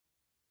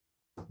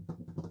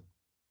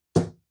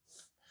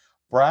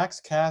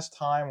Braxcast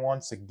time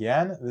once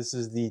again. This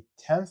is the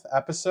 10th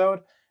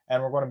episode,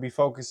 and we're going to be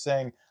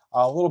focusing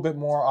a little bit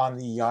more on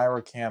the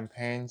Yaira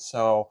campaign.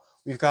 So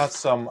we've got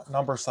some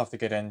number stuff to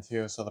get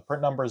into. So the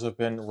print numbers have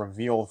been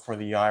revealed for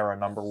the Yaira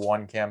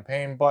 #1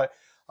 campaign, but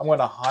I'm going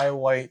to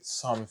highlight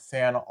some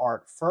fan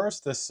art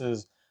first. This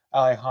is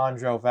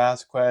Alejandro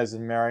Vasquez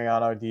and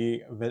Mariano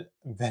di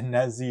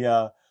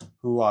Venezia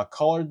who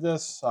colored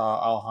this.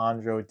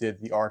 Alejandro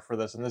did the art for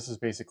this, and this is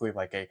basically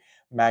like a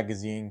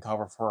magazine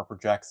cover for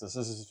projects. This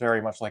is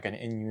very much like an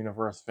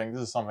in-universe thing.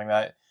 This is something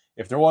that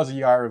if there was a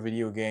Yaira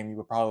video game, you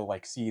would probably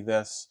like see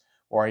this,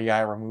 or a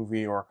Yaira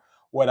movie, or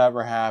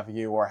whatever have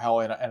you, or hell,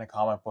 in a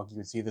comic book, you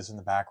would see this in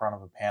the background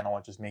of a panel.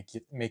 It just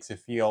makes it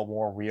feel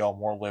more real,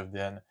 more lived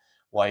in,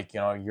 like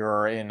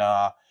you're in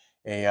a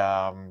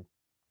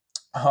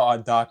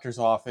a doctor's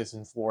office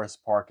in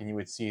Forest Park, and you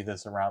would see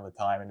this around the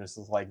time, and this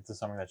is like this is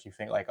something that you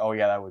think like, oh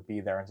yeah, that would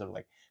be there instead of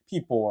like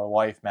People or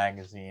Life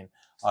magazine.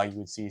 You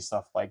would see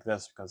stuff like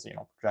this because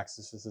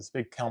Projectus is this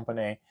big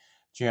company.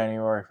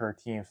 January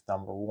 13th,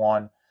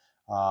 #1.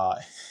 Uh,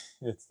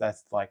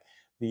 that's like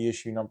the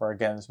issue number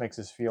again. This makes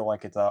us feel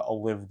like it's a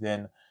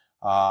lived-in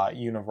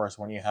universe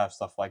when you have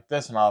stuff like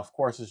this, and of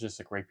course, it's just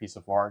a great piece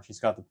of art. She's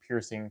got the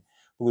piercing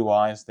blue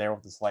eyes there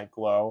with this light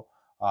glow.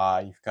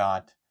 You've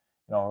got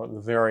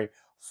the very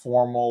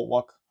formal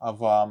look of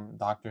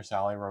Dr.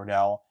 Sally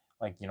Rodell,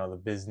 like the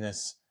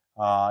business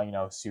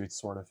suit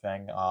sort of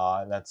thing.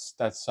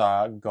 That's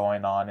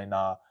going on in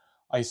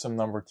Isom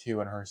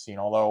 #2 in her scene.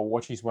 Although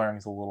what she's wearing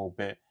is a little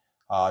bit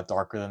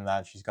darker than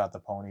that. She's got the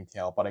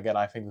ponytail, but again,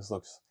 I think this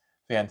looks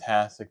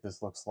fantastic.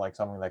 This looks like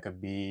something that could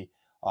be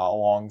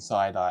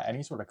alongside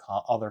any sort of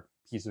other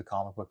piece of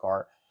comic book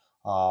art.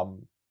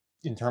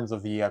 In terms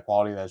of the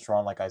quality that's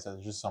drawn, like I said,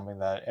 it's just something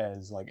that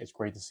is like it's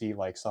great to see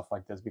like stuff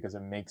like this because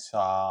it makes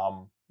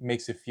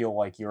it feel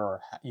like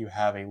you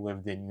have a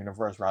lived-in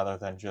universe rather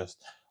than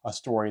just a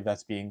story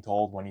that's being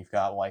told when you've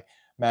got like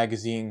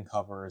magazine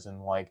covers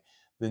and like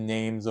the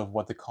names of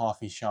what the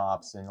coffee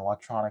shops and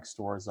electronic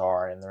stores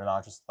are, and they're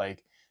not just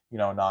like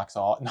knock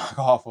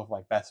off of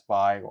like Best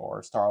Buy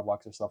or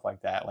Starbucks or stuff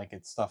like that. Like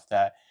it's stuff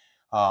that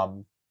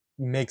um,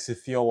 makes it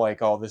feel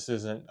like, oh, this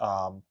isn't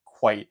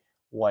quite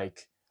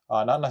like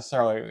not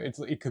necessarily.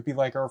 It could be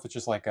like Earth. It's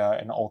just like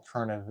an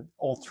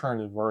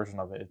alternative version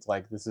of it. It's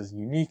like this is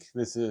unique.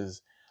 This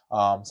is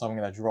something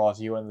that draws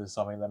you in. This is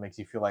something that makes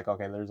you feel like,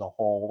 okay, there's a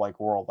whole like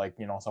world. Like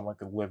someone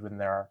could live in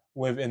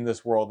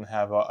this world and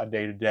have a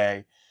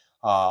day-to-day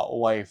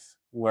life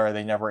where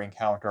they never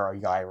encounter a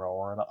Yaira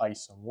or an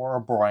Isom or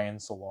a Brian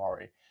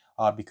Solari,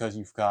 because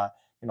you've got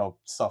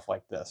stuff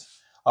like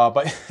this.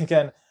 But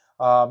again,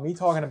 me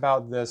talking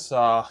about this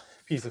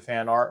piece of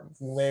fan art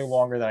way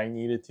longer than I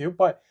needed to,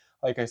 but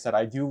like I said,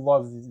 I do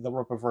love the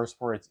Rippaverse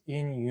for its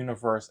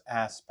in-universe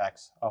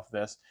aspects of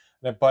this.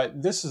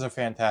 But this is a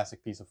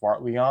fantastic piece of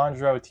art.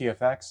 Leandro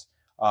TFX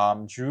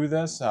drew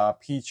this.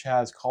 Peach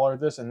has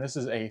colored this, and this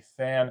is a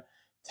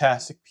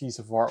fantastic piece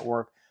of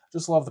artwork.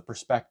 Just love the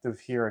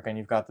perspective here. Again,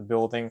 you've got the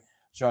building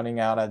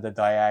jutting out at the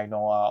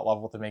diagonal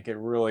level to make it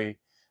really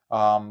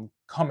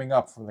coming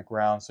up from the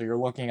ground. So you're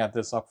looking at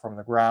this up from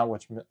the ground,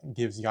 which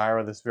gives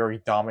Yaira this very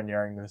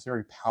domineering, this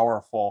very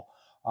powerful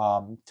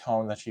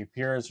tone that she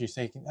appears. She's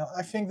taking.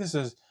 I think this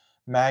is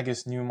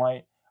Magus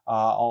Newmite.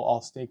 I'll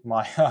stake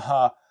my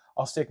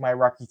I'll stake my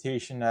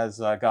reputation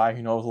as a guy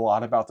who knows a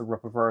lot about the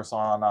Rippaverse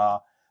on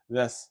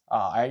this.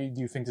 I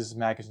do think this is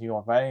Magus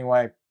Newmite, but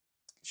anyway,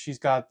 she's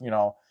got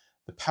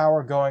the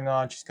power going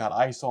on. She's got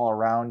ice all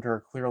around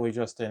her. Clearly,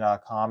 just in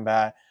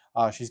combat.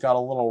 She's got a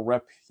little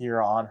rip here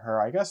on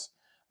her. I guess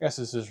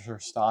this is her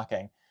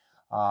stocking.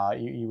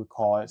 You would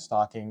call it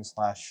stocking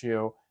 /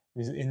 shoe.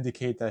 These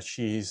indicate that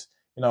she's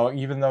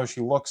even though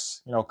she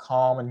looks,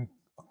 calm and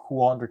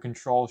cool under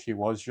control, she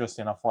was just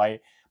in a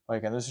fight. But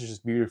again, this is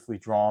just beautifully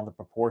drawn. The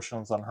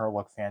proportions on her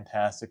look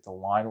fantastic. The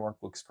line work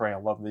looks great. I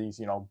love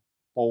these,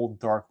 bold,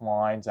 dark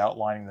lines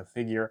outlining the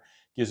figure.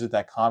 Gives it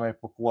that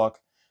comic book look.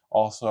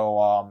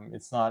 Also,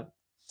 it's not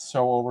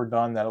so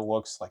overdone that it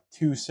looks like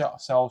too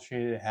cell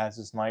shaded. It has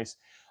this nice,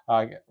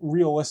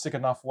 realistic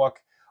enough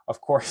look. Of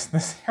course,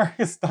 this hair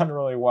is done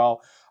really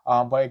well.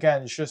 But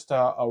again, it's just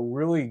a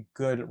really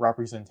good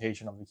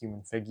representation of the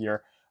human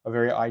figure, a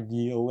very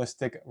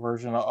idealistic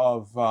version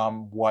of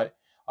what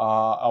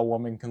a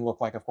woman can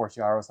look like. Of course,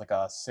 Yara was like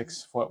a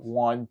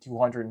 6'1",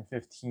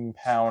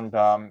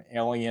 215-pound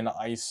alien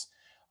ice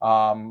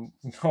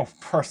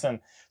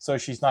person, so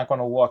she's not going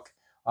to look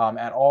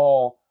at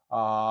all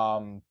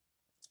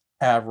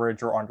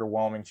average or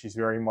underwhelming. She's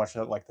very much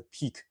at like the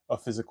peak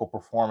of physical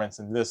performance,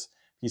 and this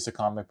piece of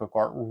comic book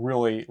art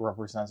really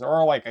represents it.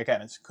 Or like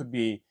again, it could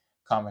be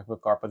comic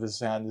book art, but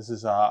this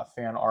is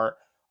fan art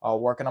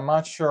work, and I'm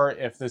not sure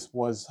if this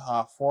was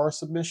for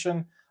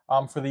submission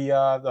for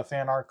the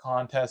fan art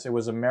contest. It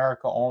was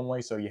America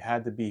only, so you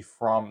had to be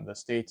from the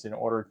States in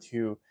order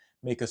to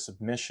make a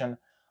submission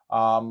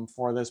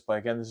for this. But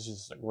again, this is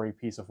just a great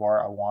piece of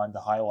art. I wanted to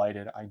highlight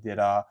it. I did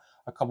a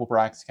couple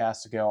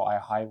Braxcasts ago. I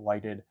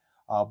highlighted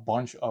a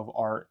bunch of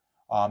art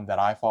that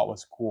I thought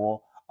was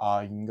cool.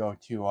 You can go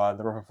to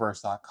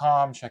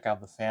therippaverse.com, check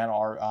out the fan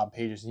art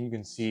pages, and you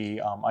can see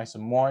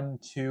Isom 1,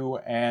 2,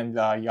 and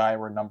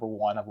Yaira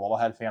 #1 have all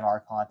had fan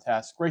art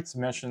contests. Great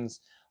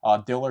submissions.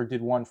 Diller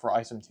did one for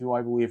Isom 2,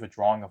 I believe, a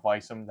drawing of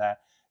Isom that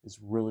is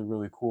really,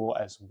 really cool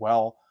as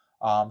well.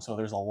 So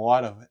there's a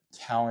lot of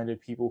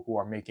talented people who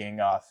are making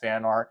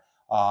fan art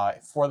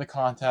for the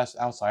contest,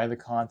 outside of the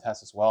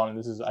contest as well. And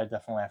this is, I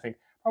think,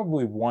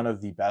 probably one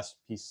of the best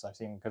pieces I've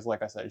seen because,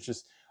 like I said, it's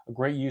just a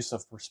great use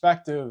of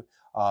perspective.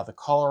 The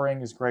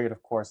coloring is great,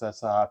 of course.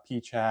 That's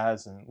Peach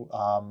has, and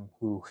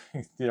who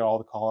did all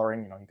the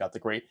coloring. You know, you got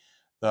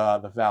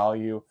the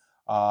value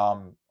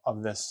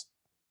of this.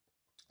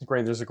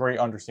 Great. There's a great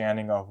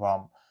understanding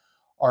of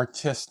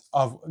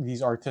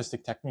these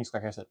artistic techniques,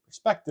 like I said,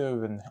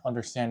 perspective and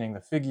understanding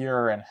the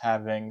figure and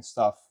having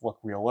stuff look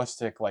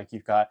realistic. Like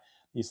you've got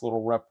these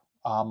little rip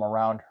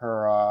around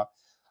her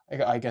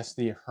I guess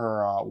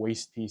her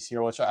waist piece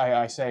here, which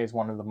I say is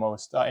one of the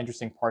most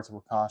interesting parts of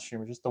her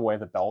costume. Just the way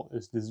the belt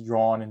is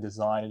drawn and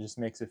designed, it just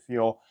makes it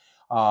feel.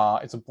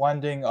 It's a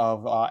blending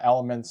of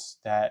elements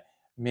that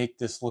make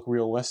this look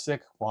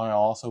realistic while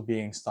also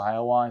being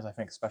stylized. I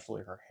think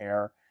especially her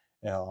hair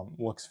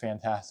looks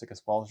fantastic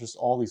as well. It's just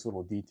all these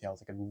little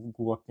details. I can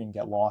look and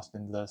get lost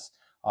in this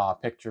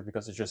picture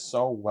because it's just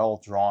so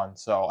well drawn.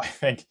 So I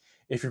think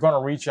if you're going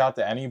to reach out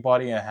to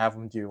anybody and have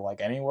them do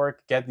like any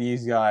work, get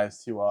these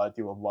guys to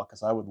do a book,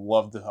 because I would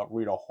love to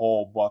read a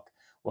whole book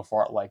with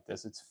art like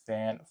this. It's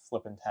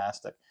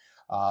fan-flippin-tastic.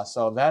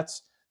 So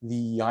that's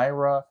the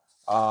Yaira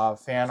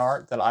fan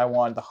art that I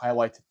wanted to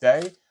highlight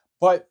today.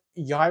 But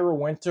Yaira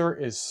Winter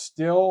is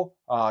still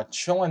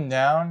chilling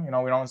down. You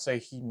know, we don't say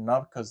heating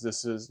up because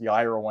this is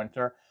Yaira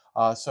Winter.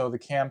 So the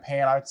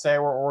campaign, I'd say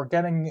we're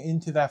getting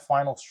into that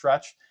final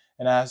stretch.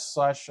 And as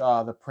such,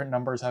 the print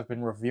numbers have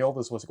been revealed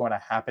as what's going to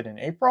happen in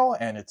April,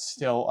 and it's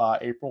still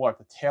April at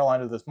the tail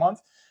end of this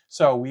month.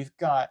 So we've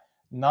got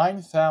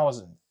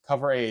 9,000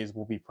 cover A's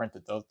will be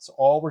printed. That's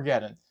all we're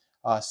getting.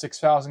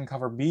 6,000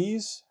 cover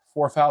B's,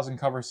 4,000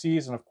 cover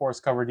C's, and of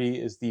course cover D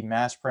is the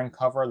mass print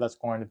cover. That's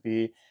going to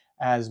be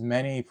as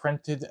many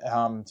printed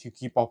to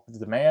keep up with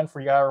the demand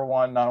for Yaira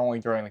 1, not only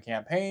during the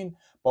campaign,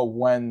 but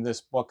when this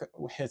book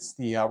hits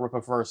the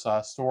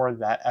Rippzine store,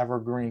 that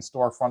evergreen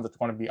storefront that's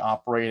going to be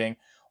operating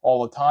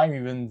all the time,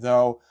 even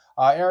though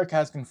Eric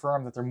has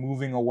confirmed that they're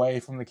moving away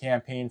from the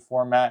campaign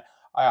format.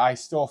 I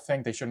still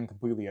think they shouldn't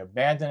completely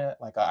abandon it.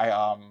 Like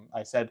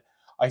I said,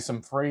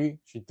 Isom Free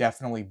should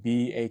definitely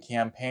be a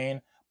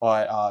campaign,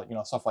 but you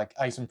know, stuff like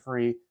Isom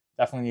Free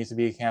definitely needs to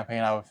be a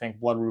campaign. I would think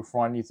Blood Roof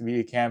 1 needs to be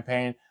a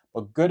campaign,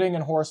 but Gooding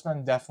and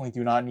Horseman definitely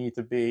do not need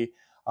to be.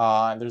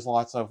 There's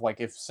lots of, like,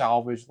 if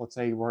Salvage, let's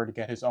say, were to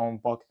get his own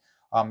book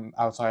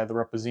outside of the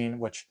Rippzine,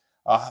 which,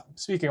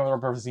 speaking of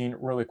the Rippzine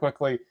really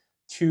quickly,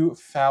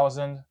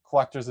 2,000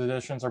 collector's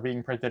editions are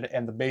being printed,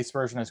 and the base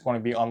version is going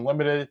to be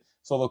unlimited.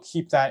 So they'll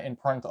keep that in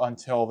print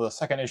until the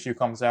second issue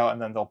comes out,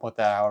 and then they'll put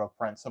that out of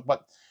print. So,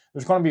 but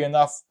there's going to be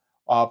enough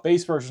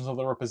base versions of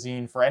the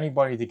Rippzine for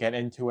anybody to get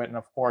into it. And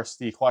of course,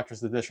 the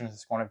collector's edition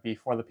is going to be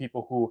for the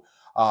people who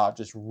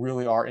just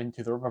really are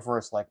into the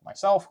Rippaverse, like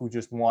myself, who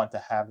just want to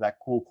have that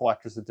cool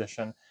collector's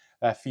edition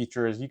that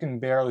features, you can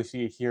barely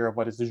see it here,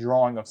 but it's a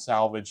drawing of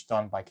Salvage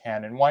done by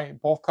Cannon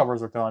White. Both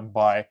covers are done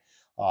by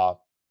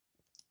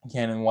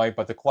Cannon White,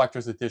 but the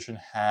collector's edition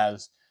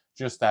has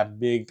just that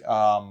big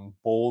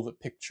bold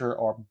picture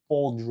or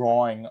bold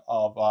drawing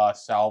of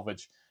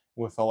Salvage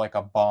with like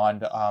a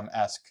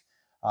Bond-esque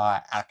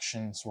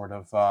action sort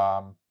of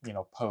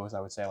pose, I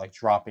would say, like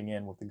dropping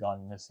in with the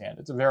gun in his hand.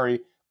 It's a very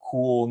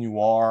cool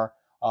noir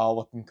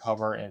looking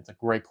cover, and it's a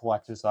great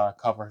collector's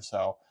cover.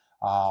 So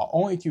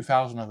only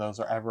 2,000 of those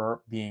are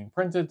ever being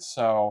printed.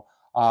 So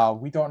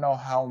we don't know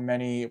how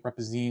many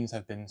Rippzines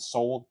have been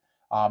sold.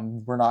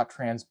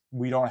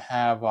 We don't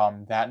have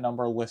that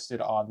number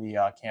listed on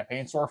the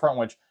campaign storefront,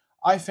 which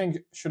I think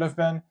should have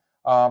been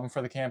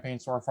for the campaign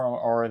storefront,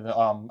 or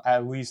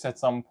at least at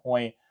some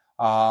point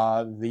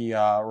the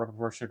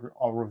Rippaverse should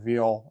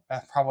reveal,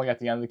 probably at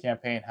the end of the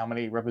campaign, how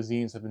many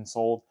Rippzines have been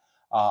sold.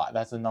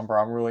 That's a number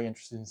I'm really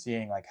interested in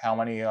seeing, like how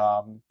many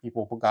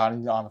people got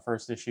into on the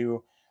first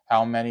issue,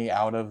 how many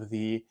out of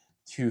the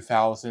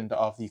 2,000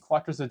 of the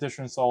collector's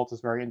edition sold is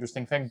a very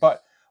interesting thing.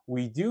 But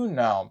we do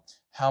know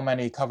how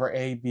many cover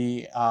A,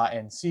 B,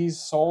 and C's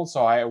sold.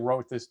 So I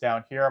wrote this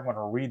down here. I'm going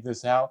to read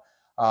this out.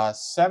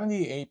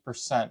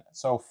 78%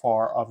 so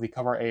far of the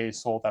cover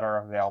A's sold that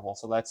are available.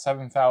 So that's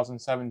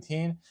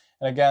 7,017.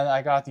 And again,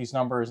 I got these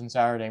numbers in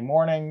Saturday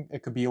morning.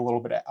 It could be a little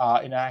bit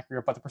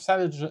inaccurate, but the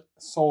percentage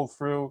sold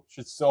through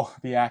should still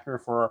be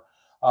accurate for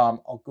a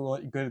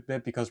good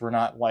bit, because we're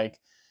not like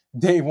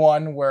day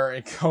one where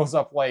it goes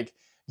up like,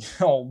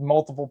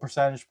 multiple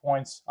percentage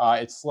points.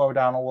 It slowed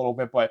down a little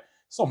bit, but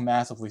still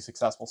massively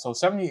successful. So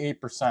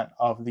 78%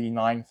 of the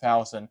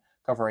 9,000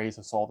 cover A's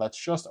have sold. That's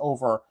just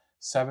over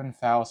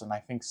 7,000. I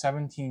think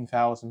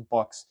 17,000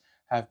 books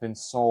have been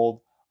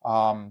sold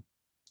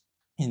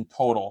in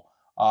total,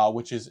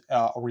 which is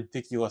a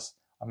ridiculous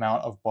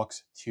amount of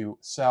books to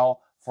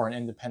sell for an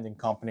independent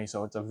company.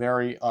 So it's a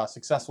very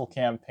successful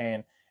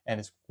campaign, and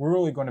it's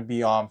really going to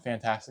be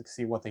fantastic to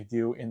see what they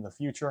do in the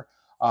future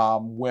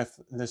with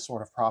this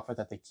sort of profit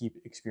that they keep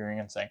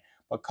experiencing.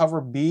 But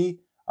cover B,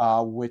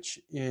 which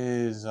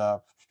is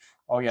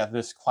oh yeah,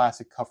 this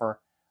classic cover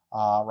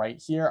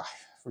right here. I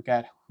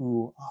forget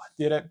who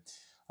did it.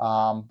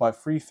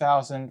 But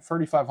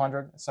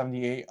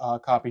 3,578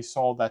 copies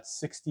sold. That's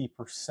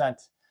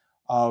 60%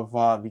 of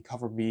the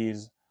cover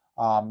Bs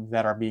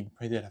that are being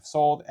printed have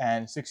sold,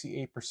 and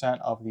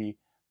 68% of the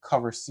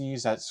cover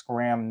Cs. That's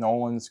Graham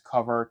Nolan's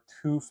cover,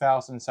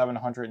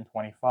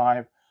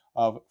 2,725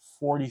 of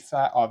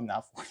 40,000,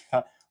 not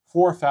 40,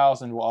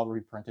 4,000 will all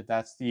reprinted.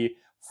 That's the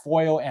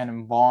foil and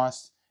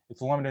embossed.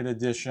 It's a limited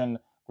edition.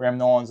 Graham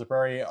Nolan's a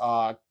very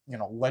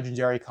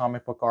legendary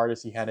comic book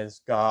artist. He had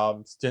his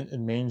stint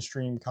in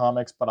mainstream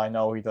comics, but I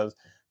know he does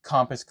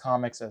Compass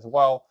Comics as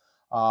well.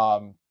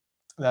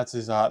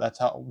 That's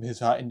how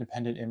his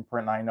independent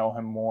imprint. I know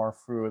him more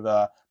through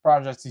the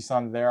projects he's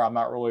done there. I'm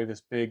not really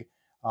this big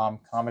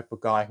comic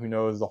book guy who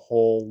knows the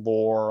whole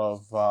lore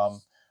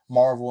of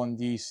Marvel and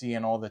DC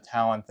and all the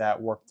talent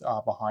that worked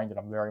behind it.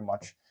 I'm very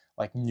much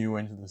like new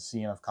into the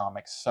scene of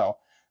comics, so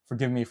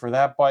forgive me for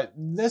that. But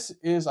this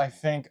is, I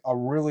think, a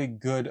really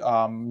good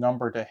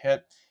number to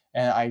hit.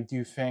 And I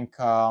do think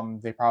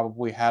they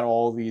probably had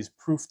all these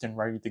proofed and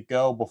ready to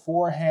go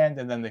beforehand,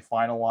 and then they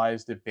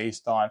finalized it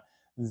based on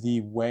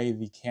the way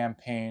the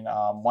campaign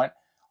went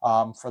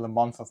for the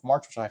month of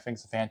March, which I think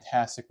is a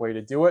fantastic way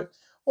to do it.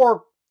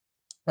 Or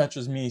that's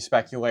just me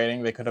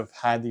speculating. They could have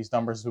had these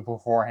numbers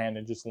beforehand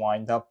and just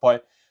lined up.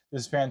 But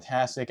this is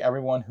fantastic.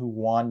 Everyone who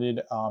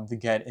wanted to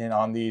get in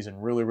on these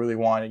and really, really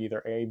wanted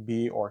either A,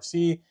 B, or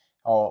C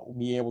will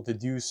be able to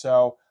do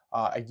so.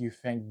 I do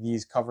think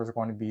these covers are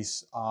going to be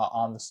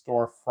on the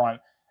storefront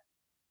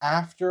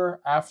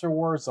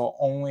afterwards. They'll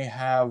only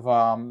have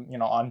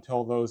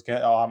until those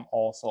get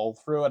all sold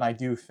through. And I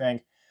do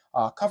think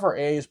cover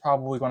A is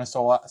probably going to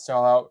sell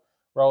out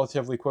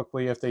relatively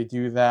quickly if they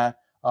do that.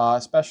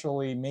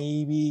 Especially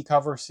maybe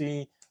cover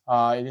C.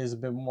 It is a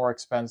bit more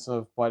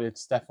expensive, but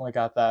it's definitely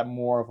got that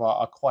more of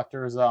a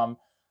collector's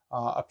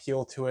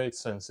appeal to it,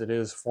 since it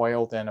is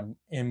foiled and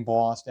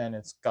embossed, and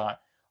it's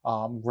got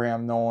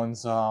Graham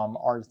Nolan's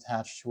art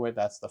attached to it.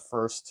 That's the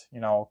first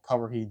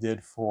cover he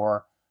did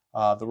for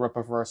the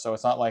Rippaverse. So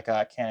it's not like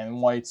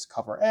Canon White's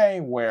cover A,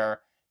 where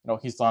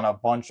he's done a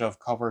bunch of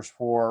covers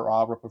for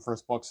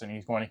Rippaverse books, and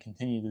he's going to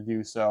continue to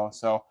do so.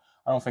 So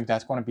I don't think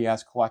that's going to be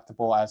as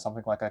collectible as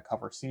something like a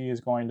cover C is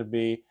going to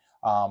be,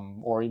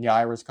 or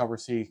Yaira's cover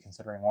C,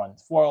 considering one,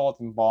 it's foiled,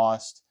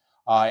 embossed,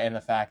 and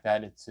the fact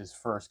that it's his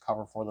first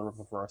cover for the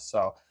Rippaverse.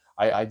 So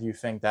I do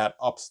think that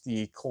ups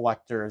the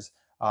collector's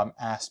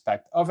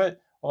aspect of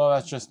it. Although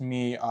that's just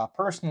me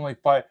personally,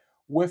 but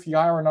with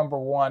Yaira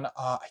 #1,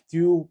 I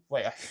do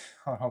wait.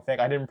 I don't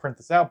think I didn't print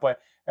this out, but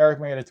Eric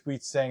made a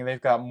tweet saying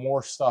they've got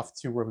more stuff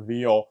to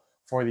reveal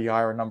for the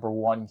Yaira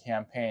 #1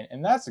 campaign,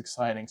 and that's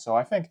exciting. So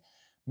I think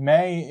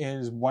May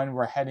is when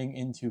we're heading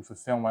into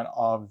fulfillment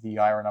of the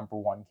Yaira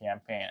 #1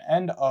 campaign.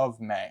 End of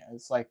May.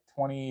 It's like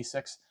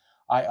 26th,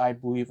 I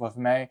believe, of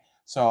May.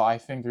 So I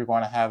think they're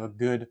going to have a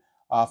good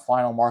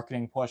final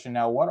marketing push. And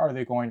now, what are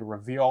they going to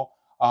reveal?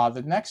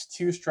 The next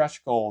two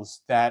stretch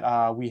goals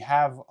that we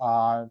have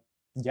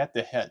yet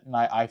to hit, and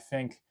I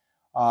think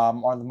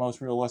are the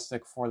most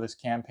realistic for this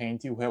campaign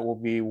to hit, will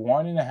be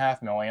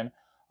 1.5 million,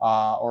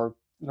 or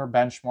their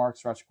benchmark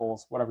stretch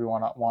goals, whatever you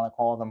want to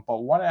call them.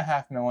 But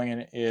 1.5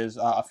 million is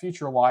a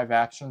future live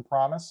action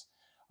promise.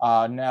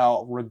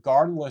 Now,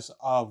 regardless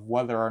of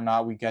whether or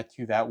not we get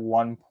to that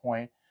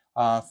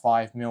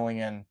 1.5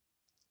 million,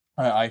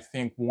 I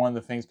think one of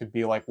the things could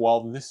be like,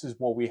 well, this is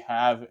what we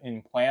have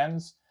in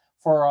plans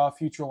for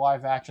future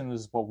live action. This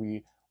is what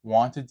we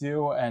want to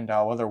do, and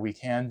whether we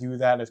can do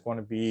that is going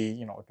to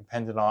be,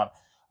 dependent on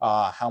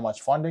how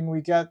much funding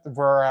we get.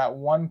 We're at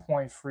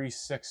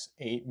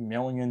 $1.368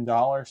 million,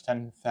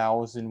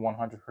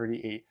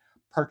 10,138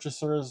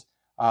 purchasers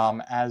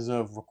as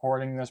of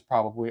recording this,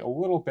 probably a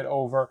little bit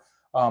over,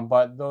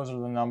 but those are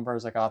the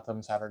numbers. I got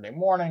them Saturday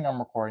morning. I'm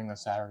recording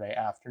this Saturday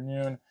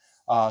afternoon.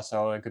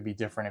 So it could be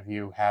different if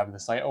you have the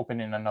site open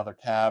in another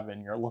tab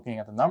and you're looking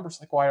at the numbers,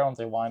 like, why don't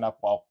they line up?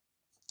 Well,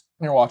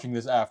 you're watching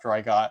this after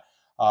I got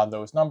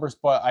those numbers,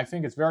 but I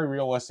think it's very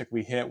realistic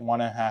we hit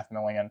 1.5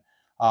 million,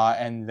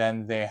 and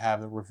then they have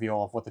the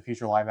reveal of what the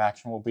future live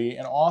action will be.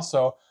 And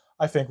also,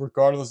 I think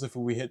regardless if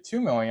we hit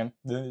 2 million,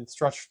 the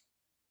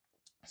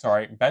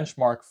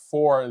benchmark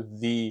for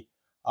the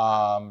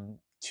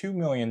 $2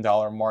 million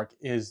mark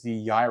is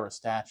the Yaira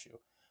statue.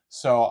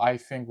 So I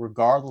think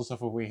regardless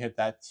of if we hit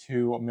that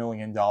 $2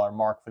 million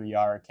mark for the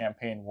Yaira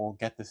campaign, we'll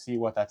get to see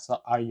what that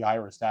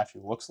Yaira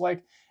statue looks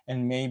like.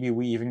 And maybe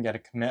we even get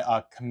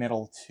a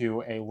committal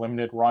to a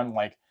limited run.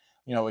 Like,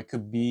 it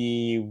could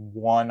be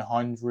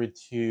 100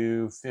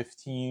 to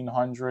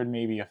 1,500,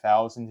 maybe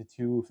 1,000 to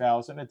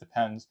 2,000. It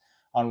depends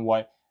on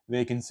what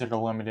they consider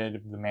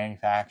limited, the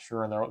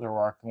manufacturer they're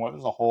working with.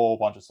 There's a whole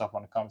bunch of stuff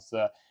when it comes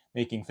to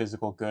making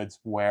physical goods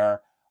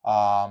where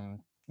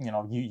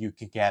you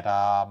could get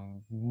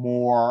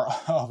more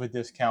of a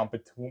discount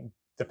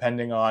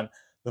depending on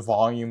the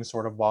volume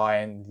sort of buy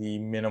and the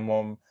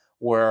minimum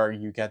where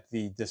you get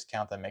the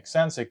discount that makes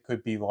sense. It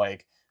could be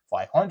like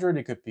 500,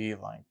 it could be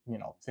like,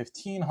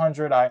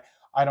 1500. I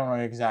don't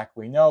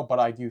exactly know, but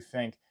I do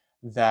think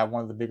that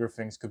one of the bigger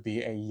things could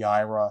be a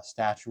Yaira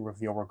statue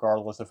reveal,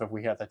 regardless of if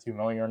we hit that 2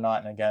 million or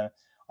not. And again,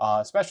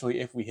 especially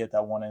if we hit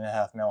that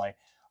 1.5 million,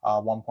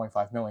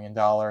 $1.5 million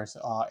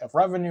of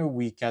revenue,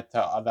 we get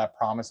that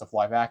promise of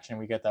live action.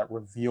 We get that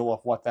reveal of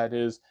what that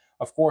is.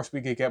 Of course,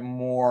 we could get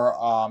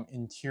more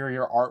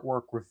interior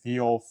artwork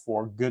reveal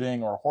for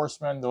Gooding or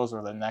Horseman. Those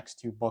are the next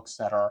two books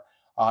that are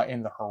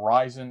in the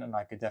horizon, and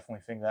I could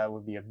definitely think that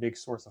would be a big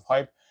source of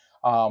hype.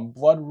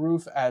 Blood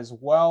Roof as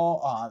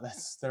well.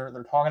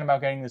 They're talking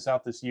about getting this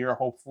out this year.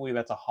 Hopefully,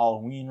 that's a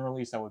Halloween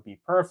release. That would be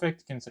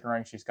perfect,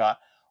 considering she's got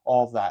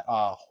all of that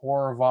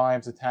horror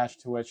vibes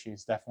attached to it.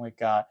 She's definitely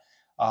got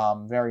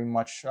very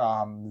much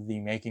the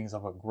makings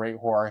of a great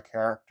horror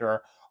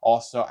character.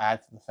 Also,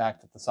 add to the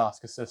fact that the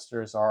Soska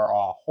sisters are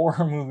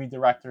horror movie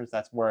directors.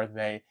 That's where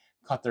they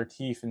cut their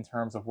teeth in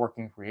terms of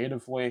working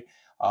creatively.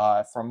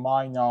 From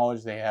my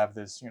knowledge, they have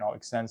this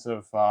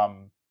extensive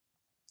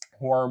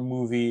horror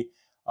movie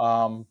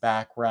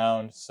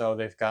background, so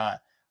they've got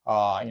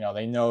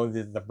they know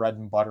the bread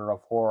and butter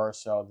of horror,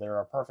 so they're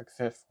a perfect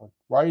fit for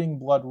writing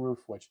Blood Roof,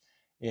 which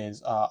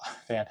is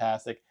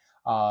fantastic.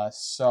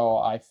 So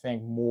I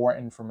think more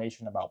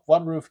information about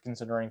Blood Roof,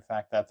 considering the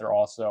fact that they're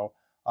also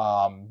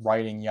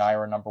writing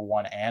Yaira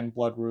 #1 and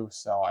Blood Roof,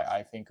 so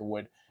I think it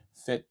would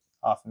fit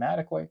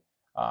thematically.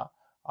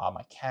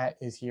 My cat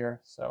is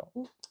here, so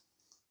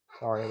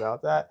sorry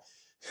about that.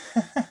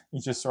 He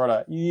just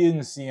you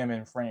didn't see him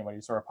in frame, but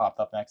he sort of popped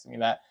up next to me.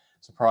 That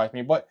surprised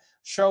me. But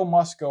show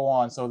must go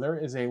on. So there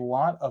is a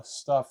lot of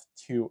stuff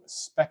to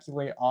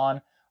speculate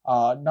on.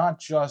 Not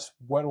just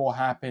what will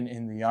happen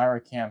in the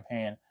Yaira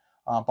campaign,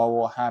 but what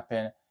will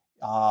happen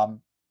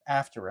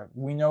after it.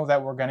 We know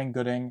that we're getting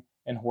Gooding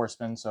and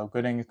Horseman, so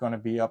Gooding is going to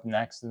be up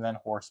next, and then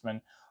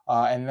Horseman.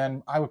 And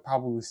then I would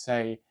probably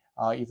say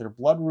either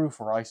Blood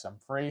Roof or Ice I'm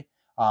Free.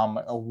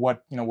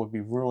 What would be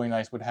really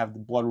nice would have the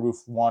Blood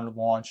Roof 1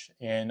 launch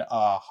in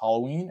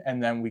Halloween,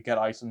 and then we get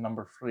Item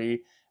 #3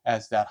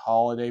 as that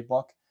holiday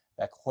book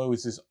that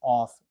closes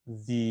off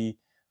the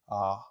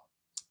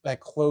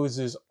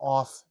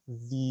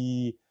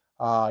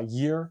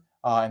year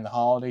in the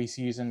holiday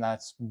season.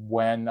 That's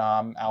when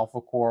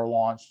Alpha Core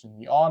launched in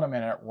the autumn,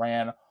 and it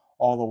ran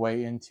all the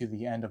way into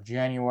the end of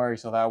January.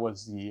 So that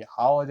was the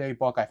holiday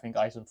book. I think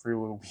Item 3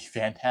 will be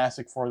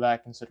fantastic for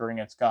that, considering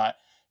it's got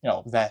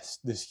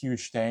this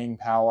huge staying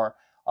power,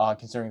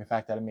 considering the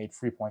fact that it made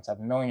 3.7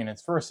 million in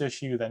its first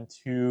issue, then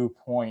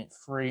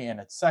 2.3 in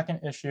its second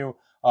issue.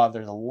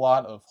 There's a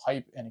lot of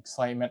hype and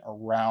excitement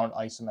around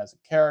Isom as a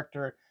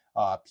character.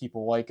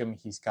 People like him.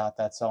 He's got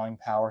that selling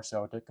power.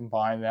 So to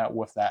combine that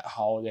with that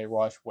holiday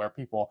rush where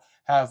people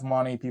have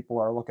money, people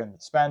are looking to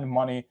spend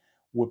money,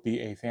 would be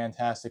a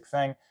fantastic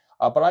thing.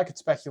 But I could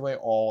speculate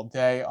all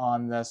day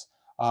on this.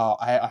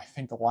 I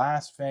think the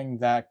last thing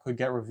that could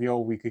get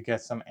revealed, we could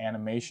get some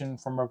animation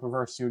from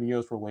Ripverse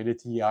Studios related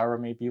to Yaira,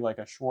 maybe like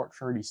a short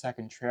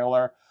 30-second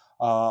trailer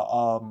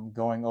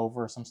going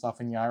over some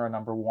stuff in Yaira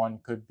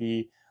 #1 could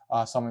be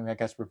something that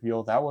gets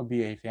revealed. That would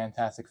be a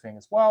fantastic thing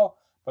as well,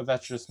 but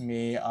that's just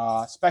me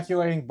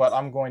speculating. But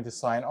I'm going to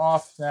sign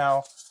off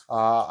now.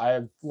 I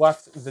have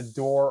left the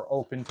door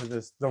open to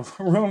the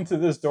room to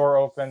this door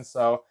open,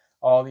 so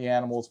all the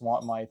animals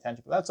want my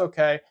attention, but that's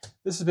okay.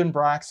 This has been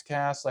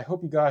Braxcast. I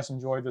hope you guys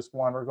enjoyed this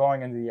one. We're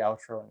going into the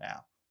outro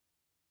now.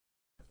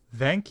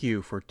 Thank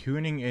you for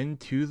tuning in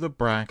to the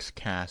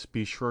Braxcast.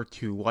 Be sure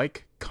to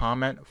like,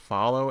 comment,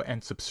 follow,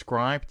 and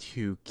subscribe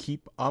to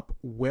keep up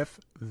with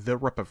the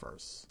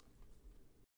Ripverse.